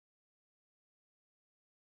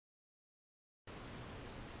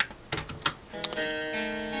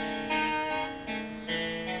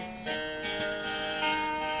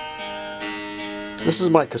This is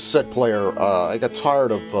my cassette player. I got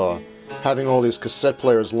tired of having all these cassette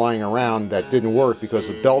players lying around that didn't work because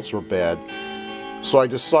the belts were bad. So I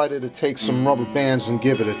decided to take some rubber bands and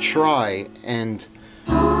give it a try. And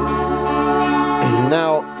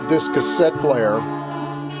now this cassette player,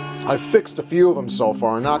 I've fixed a few of them so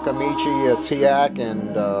far. Nakamichi, Tiak,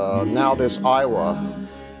 and now this Iowa.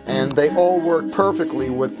 And they all work perfectly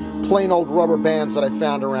with plain old rubber bands that I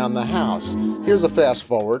found around the house. Here's a fast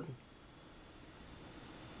forward.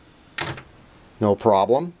 No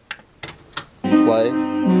problem. Play.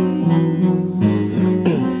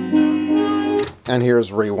 And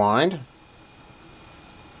here's rewind.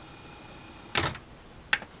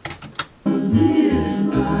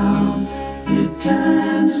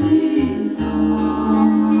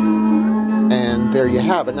 And there you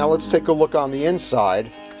have it. Now let's take a look on the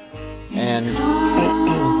inside. And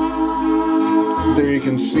there you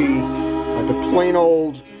can see the plain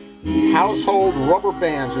old household rubber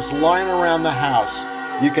bands just lying around the house.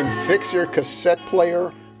 You can fix your cassette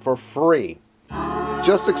player for free.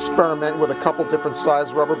 Just experiment with a couple different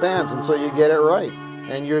size rubber bands until you get it right,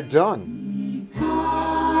 and you're done.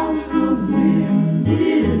 Because the wind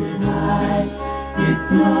is high, it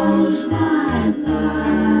blows my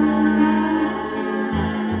mind.